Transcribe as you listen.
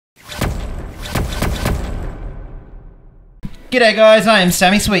G'day guys, I am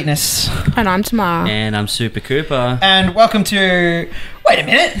Sammy Sweetness. And I'm Tamara. And I'm Super Koopa. And welcome to... Wait a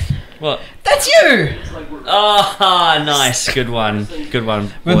minute. What? That's You! Oh, nice. Good one. Good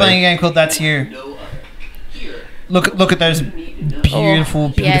one. We're playing a game called That's You. Look at those beautiful,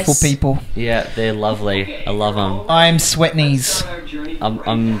 beautiful people. Yeah, they're lovely. I love them. I'm Sweetness.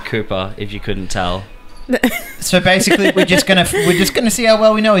 I'm Koopa, if you couldn't tell. So basically, we're just gonna see how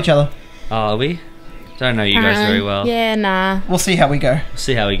well we know each other. Oh, are we? Don't know you guys very well. Yeah, nah. We'll see how we go.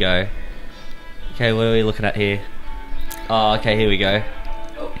 See how we go. Okay, what are we looking at here? Oh, okay, here we go.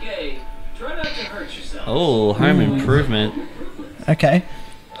 Okay, try not to hurt yourself. Oh, home improvement. Okay.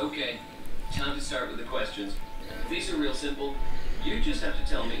 Okay, time to start with the questions. These are real simple. You just have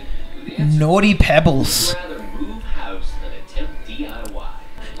to tell me who the answer Naughty Pebbles. is. Would you rather move house than attempt DIY?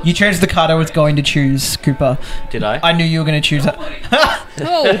 You chose the card I was going to choose, Koopa. Did I? I knew you were going to choose that.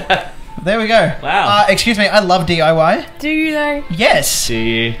 Oh, There we go. Wow. Excuse me, I love DIY. do you though? Yes.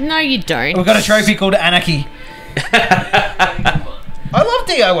 See. No, you don't. We've got a trophy called Anarchy. I love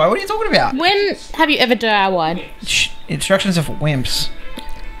DIY. What are you talking about? When have you ever DIY'd? Shh, instructions are for wimps.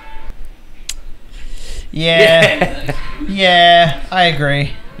 Yeah. Yeah, I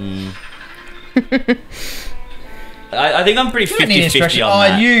agree. I think I'm pretty You don't need 50-50 instructions. on Oh,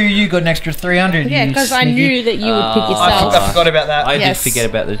 that. you got an extra 300. Yeah, you because I sneaky- knew that you would pick I yourself. forgot about that. I Yes. did forget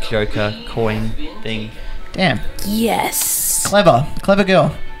about the Joker coin thing. Damn. Yes. Clever. Clever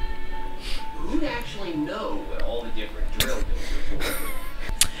girl. Who'd actually know what all the different drill bits are for?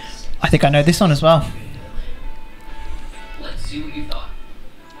 I think I know this one as well. Let's see what you thought.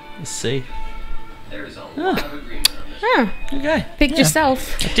 Let's see. There is a lot of agreement on this. Huh. Okay. Picked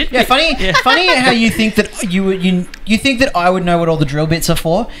yourself. I did Yeah, pick- funny how you think that you think that I would know what all the drill bits are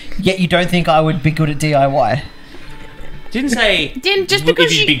for, yet you don't think I would be good at DIY. Didn't say Didn't just if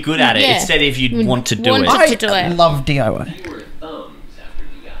because you'd be good at it. yeah. It said if you'd want to do Want it. to do it. love DIY. Fewer thumbs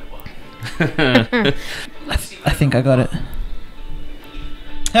after DIY. Let's see what I think I got it.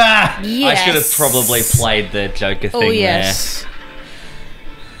 Ah! Yes. I should have probably played the Joker thing Oh yes. there.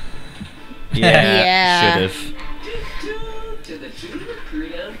 Yeah, Yeah. should have. to the 2 to 3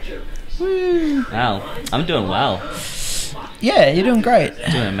 down jokers. Wow, I'm doing well. Yeah, you're doing great.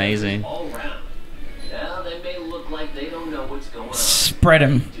 Doing amazing. All round. Now they may look like they don't know what's going on. Spread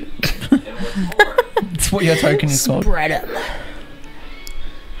 'em. And what's more, That's what your token is called. Spread 'em.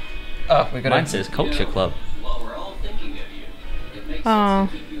 Oh, we got Mine it. says Culture Club. while we're all thinking of you, it makes Oh.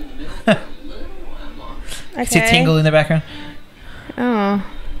 sense to keep you in the middle for a little while longer. It's a tingle in the background. Oh,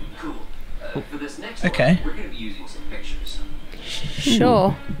 Cool. For this next Okay. one, we're going to be using some pictures.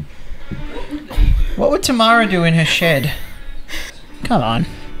 sure. What would they do? What would Tamara do in her shed? Come on.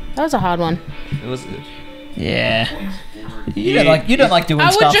 That was a hard one. It was. Yeah. You don't like doing I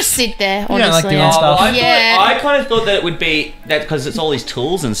would stuff. just sit there, You don't like honestly. doing Oh, well, stuff. Yeah. I kind of thought that it would be that because it's all these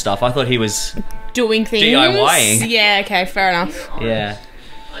tools and stuff. I thought he was. Doing things. DIYing. Yeah, okay, fair enough. Yeah.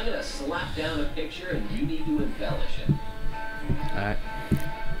 I'm going to slap down a picture and you need to embellish it. Alright.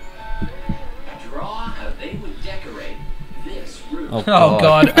 Draw how they would decorate this room. Oh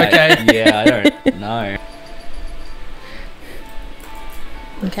God, okay. Yeah, I don't know.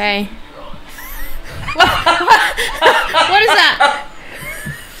 Okay. What is that?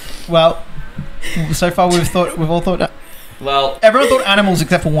 Well, so far we've all thought. Well, Everyone thought animals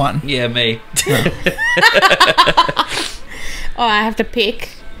except for one. yeah, me. Oh, I have to pick.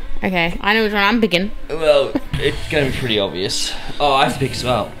 Okay, I know which one I'm picking. Well, it's gonna be pretty obvious. Oh, I have to pick as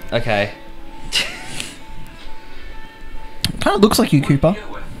well. Okay. Kind of looks like you, Koopa.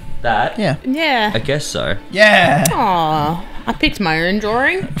 That? Yeah. Yeah. I guess so. Yeah. Oh, I picked my own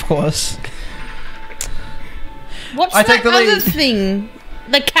drawing. Of course. What's I that take the other lead. thing?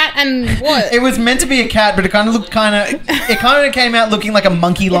 The cat and what? It was meant to be a cat, but it kind of looked It kind of came out looking like a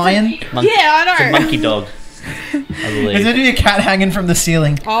monkey lion. Monkey, Yeah, I It's a know. monkey dog. I It's believe. meant to be a cat hanging from the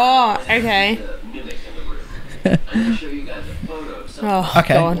ceiling. Oh, okay. The mimic in the room. I'm going to show you guys a photo of something Oh,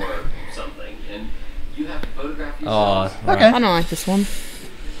 Okay. God. or something, and you have to photograph Oh, yourselves. Okay. I don't like this one.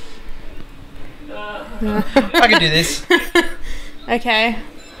 I can do this. Okay.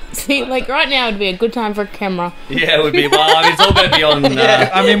 See, like right now would be a good time for a camera. yeah, it would be. Well, I mean, it's all going to be on.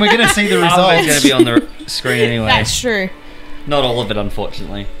 I mean, we're going to see the Half of it's results. going to be on the screen anyway. That's true. Not all of it,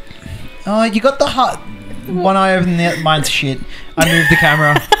 unfortunately. Oh, you got the heart. One eye open, mine's shit. I moved the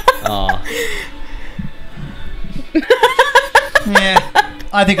camera. Oh, Yeah.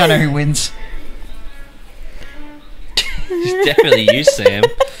 I think I know who wins. it's definitely you, Sam.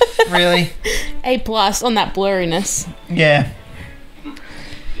 Really? A plus on that blurriness. Yeah.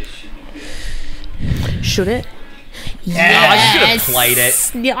 Should it? Yeah. I should have played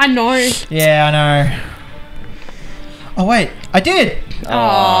it. Yeah, I know. Yeah, I know. Oh wait, I did.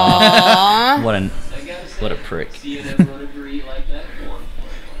 Aww. What a I gotta say, what a prick. seeing everyone agree like that.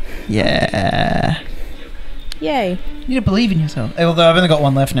 Yeah. Yay. You need to believe in yourself. Although I've only got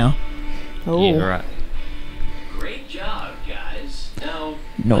one left now. Oh. Yeah, right. Great job, guys. Now,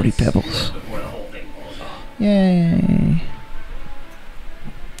 Naughty let's pebbles. split before the whole thing falls off. Yay.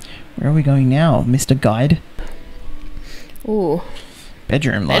 Where are we going now, Mr. Guide? Ooh.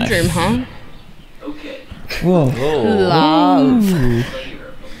 Bedroom life. Bedroom, huh? Okay. Whoa. Love. Ooh. Layer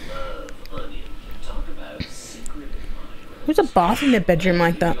of the love onion. Talk about secret admirer. Who's a bath in their bedroom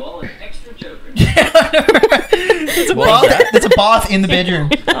like that? You all an extra joker. There's a bath in the bedroom.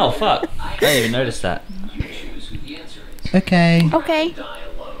 Oh fuck! I didn't even notice that. You choose who the answer is. Okay. Okay. Die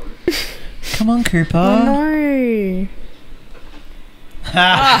alone. Come on, Koopa. Oh no.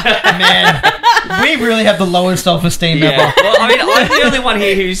 Man, we really have the lowest self-esteem Yeah. ever. Well, I mean, I'm the only one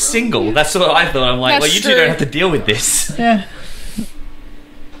here who's single. That's what I thought. I'm like, That's well, you two true. don't have to deal with this. Yeah.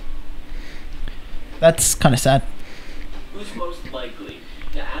 That's kind of sad. Who's most likely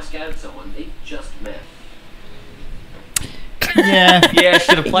to ask out someone they just met? Yeah. Yeah,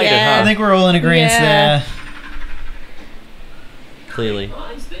 should have played Yeah. I it, huh? think we're all in agreement Yeah. there. Clearly.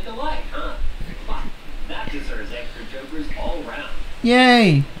 Minds think alike, huh? Fuck. That deserves extra jokers all round.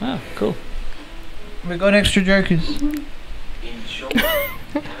 Yay. Oh, cool. We got extra jokers. Enjoy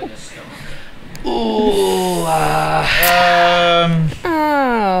having a stomach. Ooh.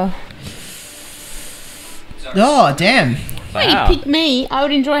 Oh. Oh, damn. Wait, Wow. pick me. I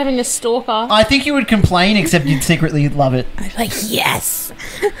would enjoy having a stalker. I think you would complain, except you'd secretly love it. I'd be like, yes.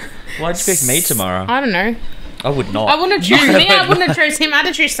 Why'd you pick me tomorrow? I don't know. I would not. I wouldn't choose me. I wouldn't have chose him. I'd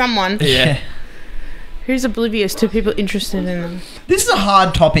have choose someone Yeah. who's oblivious to people interested in them. This is a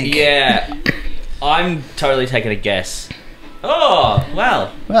hard topic. Yeah. I'm totally taking a guess. Oh,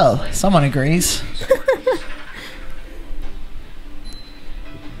 well. Well, someone agrees.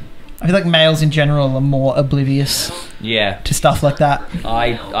 I feel like males in general are more oblivious Yeah. to stuff like that.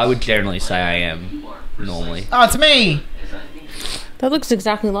 I would generally say I am. Normally. Oh, it's me! That looks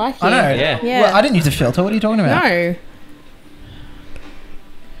exactly like you. I know. Yeah. Yeah. Well, I didn't use a filter. What are you talking about? No.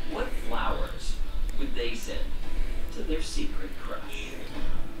 What flowers would they send to their secret crush?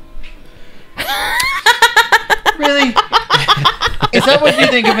 Really? Is that what you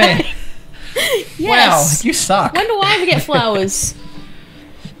think of me? Yes. Wow, you suck. When do I ever get flowers?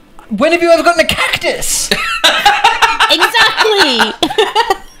 When have you ever gotten a cactus? Exactly.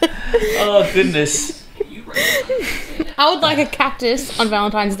 Oh, goodness. I would like a cactus on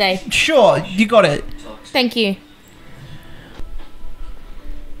Valentine's Day. Sure, you got it. Thank you.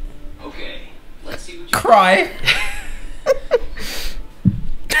 Okay, let's see what you Cry.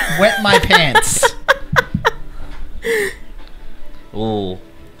 Wet my pants. Ooh.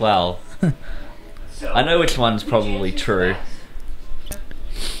 Well. So, I know which one's probably true.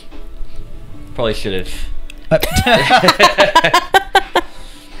 Probably should have.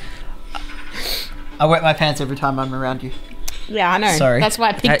 I wet my pants every time I'm around you. Yeah, I know. Sorry. That's why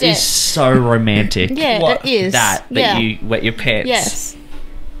I picked That it. is so romantic. Yeah, What? it is. That yeah. you wet your pants. Yes.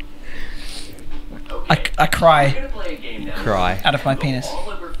 okay, I we're cry gonna play a game now. Cry. out of my Go penis. all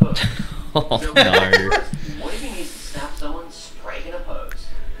over photos. Oh So, no. what if he needs to snap someone striking a pose?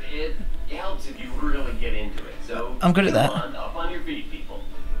 It helps if you really get into it. So I'm good at that. come on, up on your feet, people.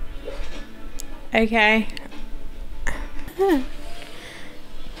 Okay.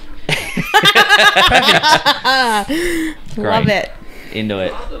 Love Great. it. Into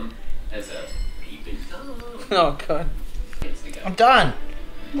it. Gotham has a peeping Tom. Oh god. It's the guy. I'm done.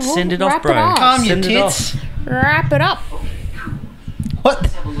 Send it Wrap off, bro. Calm your Send it tits. Wrap it up. What?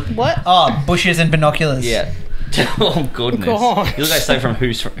 Let's have a look at What? Oh, bushes and binoculars. Yeah. Oh goodness. Gosh. You look like something from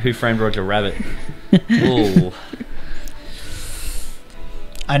Who Framed Roger Rabbit. Ooh.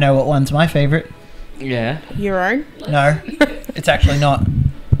 I know what one's my favorite. Yeah. Your own? No, it's actually not.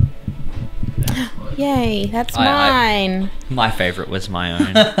 Yay, that's I- mine. My favourite was my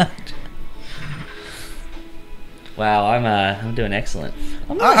own. Wow, I'm doing excellent.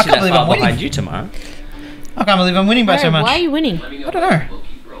 I'm I not actually can't believe that far I'm winning. behind you tomorrow. I can't believe I'm winning by Why, so much. why are you winning? Let me know I don't know. We'll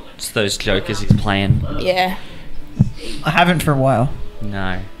keep rolling. It's those jokers he's playing. Yeah. I haven't for a while.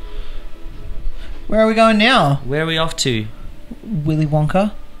 No. Where are we going now? Where are we off to? Willy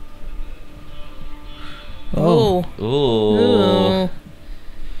Wonka? Oh, Ooh. Ooh. Ooh.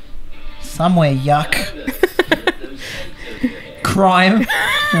 somewhere yuck. Those heads over your head. Crime.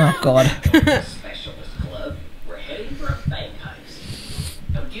 Oh god. Specialist Club. We're heading for a bank heist.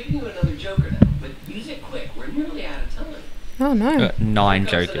 I'm giving you another joker now, but use it quick. We're nearly out of time. Oh no. Got 9 Here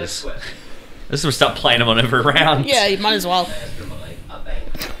comes the next jokers. question. Let's just start playing them on every round. Yeah, you might as well. Mastermind a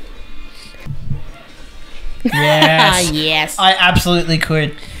bank. Yes. Yes. I absolutely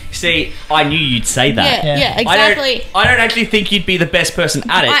could. See, I knew you'd say that. Yeah, exactly. I don't actually think you'd be the best person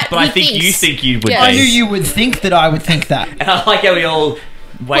at it, but I he think thinks. you think you would Yeah. I be. knew you would think that I would think that. And I like how we all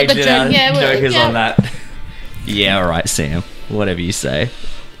waged the it out joke- yeah, well, jokers yeah. on that. Yeah, all right, Sam. Whatever you say.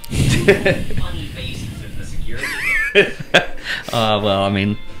 Funny faces in the security. Well, I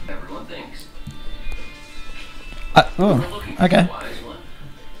mean, Everyone thinks. Oh, We're looking for okay. a wise one.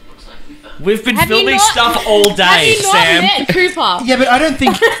 Looks like we found we've been Have you filming not- stuff all Have day, you not Sam. met Koopa? Yeah, but I don't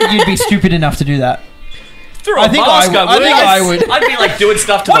think you'd be stupid enough to do that. Through a I think mask, I think I would. I'd be like doing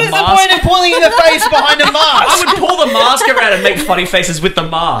stuff to What the is the mask. point of pulling in the face behind a I mask? would pull the mask around and make funny faces with the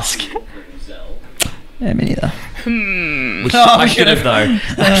mask. Giselle. Yeah, me neither. Which Oh, I should have, though.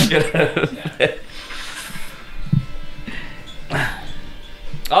 I should have.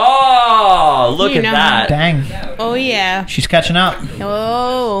 Oh, look You at know. that. Dang. Oh yeah. She's catching up.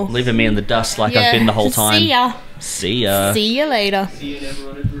 Oh. Leaving me in the dust like Yeah. I've been the whole time. See ya. See ya. See you later. Seeing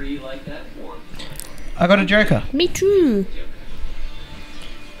everyone agree like that for I got a joker. Me too.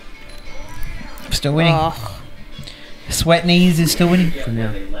 Still winning. Oh. Sweat knees is still winning. Yeah,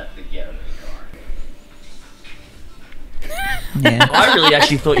 where they left the get out of the car. Yeah. I really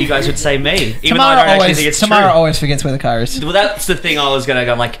actually thought you guys would say me. Even though I Tamara don't actually always, think it's Tamara true. always forgets where the car is. Well, that's the thing I was going to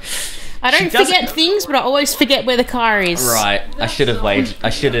go. I'm like, I She don't doesn't- forget things, but I always forget where the car is. right, I should have waged. I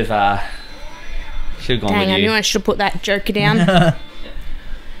should have gone Dang, with I you. knew I should have put that joker down.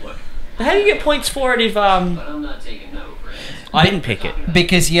 How do you get points for it if But I'm not taking no for it. I didn't pick it?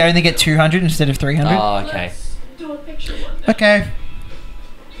 Because you only get 200 instead of 300. Oh, okay. Let's do a picture one day. Okay.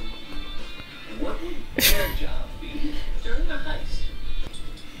 What would their job be during a heist?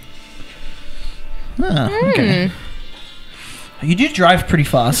 Oh, okay. You do drive pretty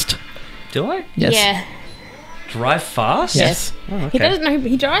fast. Do I Yes. Yeah. drive fast? Yes. Oh, okay. He doesn't know.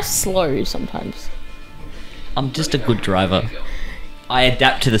 He drives slow sometimes. I'm just a good driver. I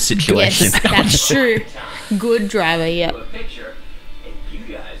adapt to the situation. Yes, that's true. Good driver. Yep. Do a picture, and you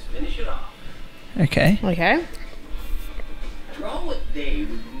guys finish it off. Okay. Okay. Draw what they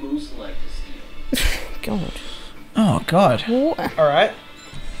would most like to steal. God. Oh, God. What? All right.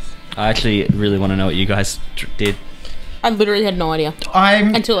 I actually really want to know what you guys did. I literally had no idea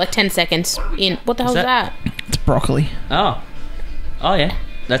I'm... until like 10 seconds in. What the hell is that? that? It's broccoli. Oh yeah,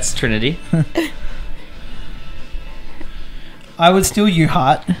 that's Trinity. I would steal you,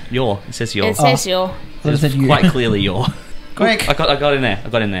 heart. Your, it says your. It says your. What is it, you? Quite clearly your. Quick. I got in there. I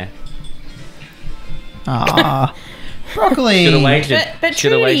got in there. Ah. Broccoli. Should have waged it. But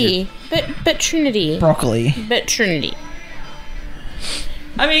Should have Trinity. waged But Trinity. Broccoli. But Trinity. it.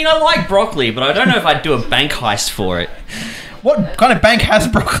 I mean, I like broccoli, but I don't know if I'd do a bank heist for it. What kind of bank has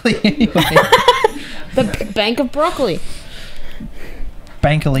broccoli anyway? The bank of broccoli.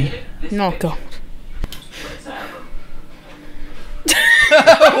 Bankily. No, God. Let's have them.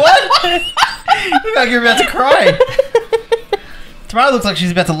 What? You look like you're about to cry. Tamara looks like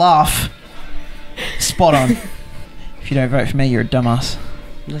she's about to laugh. Spot on. If you don't vote for me, you're a dumbass.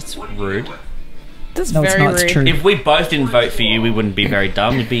 That's rude. That's No, it's very not. It's rude. true. If we both didn't vote for you, we wouldn't be very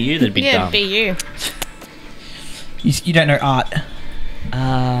dumb. It'd be you that'd be Yeah, dumb. be you. You don't know art.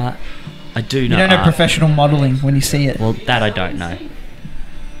 I do know. You don't know art. professional modelling when you see it. Well, that I don't know.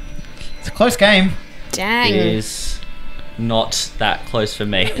 It's a close game. Dang. It is not that close for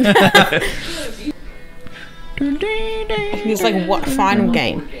me. It's like what final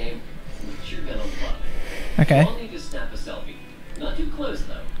game? Game, which you're gonna love. Okay. All need to snap a selfie. Not too close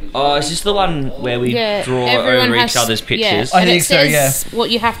though. Oh, is this the one where we Yeah, draw everyone over has, each other's pictures? Yeah, I and think it so, says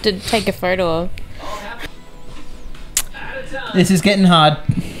what you have to take a photo of. At a time. This is getting hard.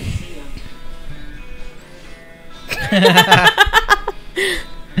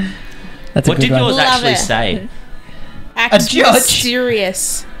 That's a What good did one. yours Love actually it. say? Act judge.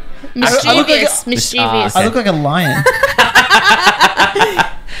 mysterious. I look like Mischievous. Mischievous. I look like a lion.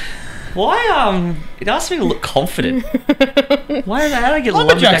 Why? It asked me to look confident. Why? How did I get Lumberjacks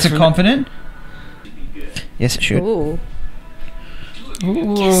lumberjacks are from confident. Yes, it should. Ooh.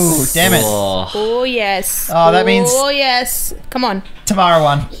 Ooh, damn it. Oh. Oh, yes. Oh, that means- Oh, yes. Come on. Tamara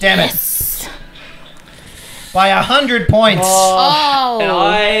won. Damn it. Yes. By 100 points. Oh. And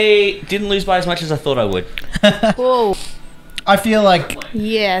I didn't lose by as much as I thought I would. Oh, I feel like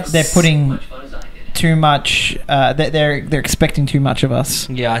yes. they're putting Much fun as I did. too much. They're expecting too much of us.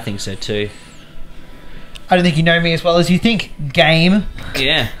 Yeah, I think so too. I don't think you know me as well as you think. Game.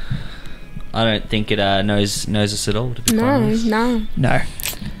 Yeah. I don't think it knows us at all, to be quite No, honest. no. No.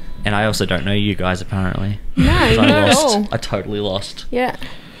 And I also don't know you guys, apparently. No, 'Cause not I at lost. all. I totally lost. Yeah.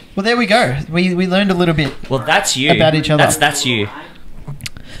 Well, there we go. We learned a little bit. Well, that's you. About each other. That's you.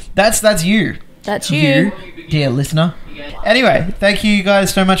 That's you. That's you. dear listener. Anyway, thank you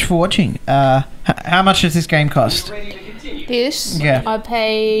guys so much for watching. How much does this game cost? This, Yeah. I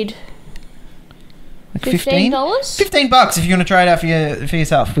paid Like $15. $15 if you want to try it out for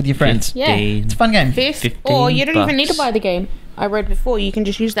yourself with your friends. Yeah. It's a fun game. Or you don't even need to $15. buy the game. I read before, you can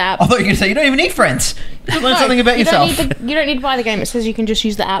just use the app. I thought you were going to say you don't even need friends. You can learn No, something about you yourself. you don't need to buy the game. It says you can just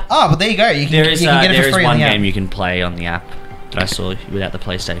use the app. Oh, well, there you go. You can, There is you can get it for free one on the game app. you can play on the app that I saw without the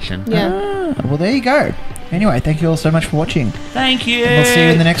PlayStation. Yeah. Ah, well, there you go. Anyway, thank you all so much for watching. Thank you. And we'll see you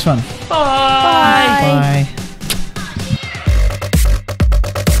in the next one. Bye. Bye.